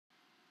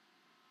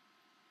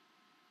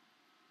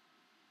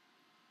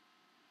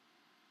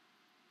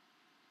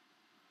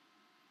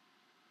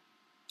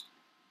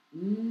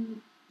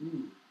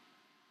Mm-mm.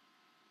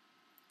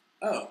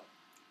 Oh,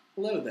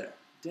 hello there.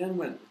 Dan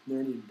Went with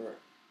Nernie and Bert.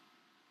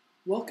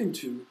 Welcome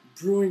to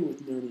Brewing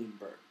with Nernie and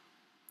Bert.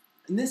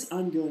 In this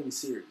ongoing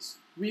series,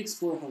 we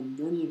explore how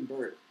Nernie and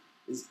Bert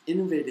is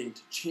innovating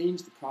to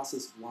change the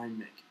process of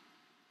winemaking.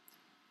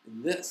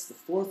 In this, the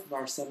fourth of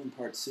our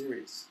 7-part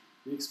series,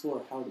 we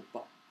explore how to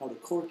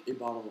cork a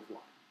bottle of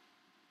wine.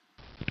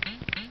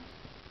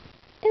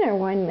 In our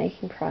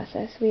winemaking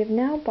process, we have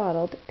now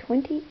bottled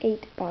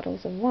 28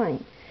 bottles of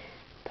wine.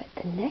 But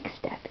the next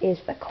step is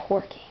the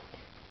corking.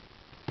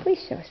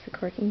 Please show us the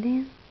corking,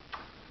 Dan.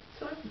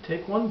 So you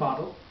take one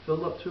bottle,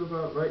 filled up to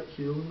about right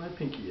here where my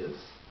pinky is,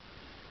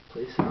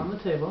 place it on the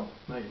table.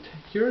 Now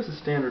here is a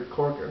standard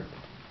corker.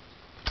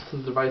 This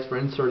is the device for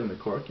inserting the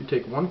cork. You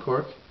take one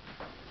cork,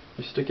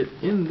 you stick it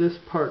in this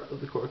part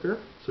of the corker,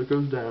 so it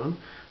goes down,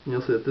 and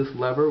you'll see that this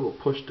lever will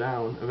push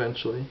down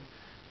eventually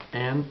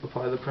and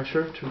apply the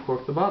pressure to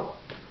cork the bottle.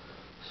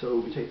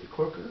 So we take the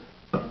corker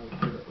and we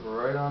put it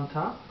right on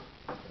top,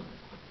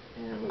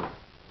 and we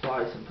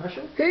apply some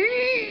pressure, push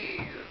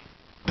it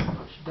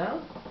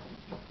down,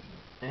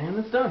 and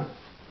it's done.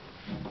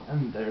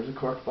 And there's a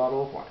corked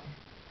bottle of wine.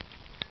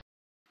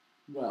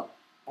 Well,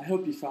 I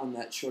hope you found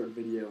that short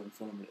video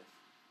informative.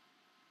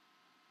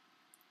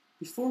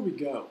 Before we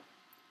go,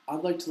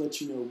 I'd like to let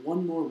you know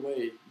one more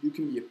way you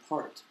can be a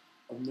part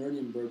of Nernie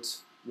and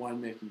Bert's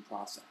winemaking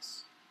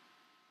process.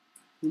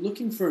 We're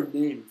looking for a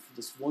name for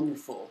this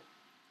wonderful,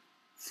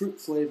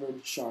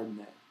 fruit-flavored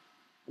Chardonnay.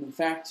 And in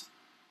fact,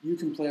 you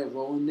can play a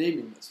role in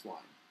naming this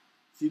wine.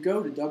 If you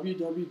go to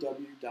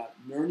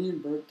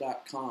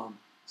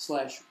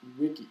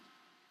www.nernieandbert.com/wiki,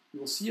 you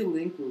will see a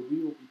link where we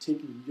will be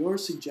taking your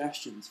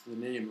suggestions for the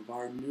name of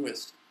our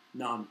newest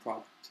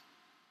non-product.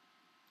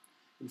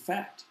 In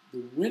fact,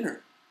 the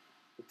winner,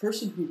 the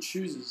person who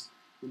chooses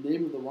the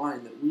name of the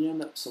wine that we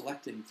end up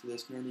selecting for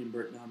this Nernie and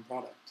Bert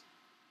non-product,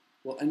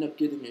 will end up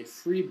getting a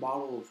free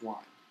bottle of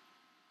wine.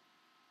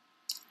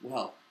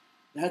 Well,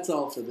 that's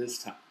all for this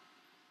time.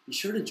 Be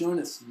sure to join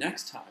us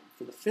next time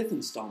for the 5th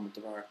installment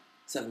of our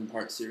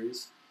 7-part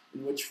series,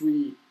 in which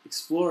we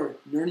explore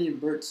Nernie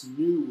and Bert's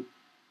new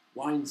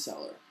wine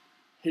cellar,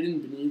 hidden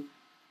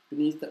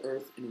beneath the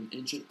earth in an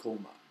ancient coal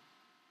mine.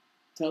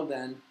 Till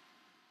then,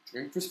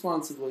 drink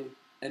responsibly,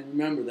 and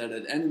remember that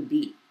at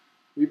N&B,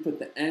 we put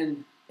the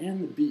N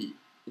and the B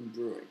in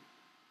brewing.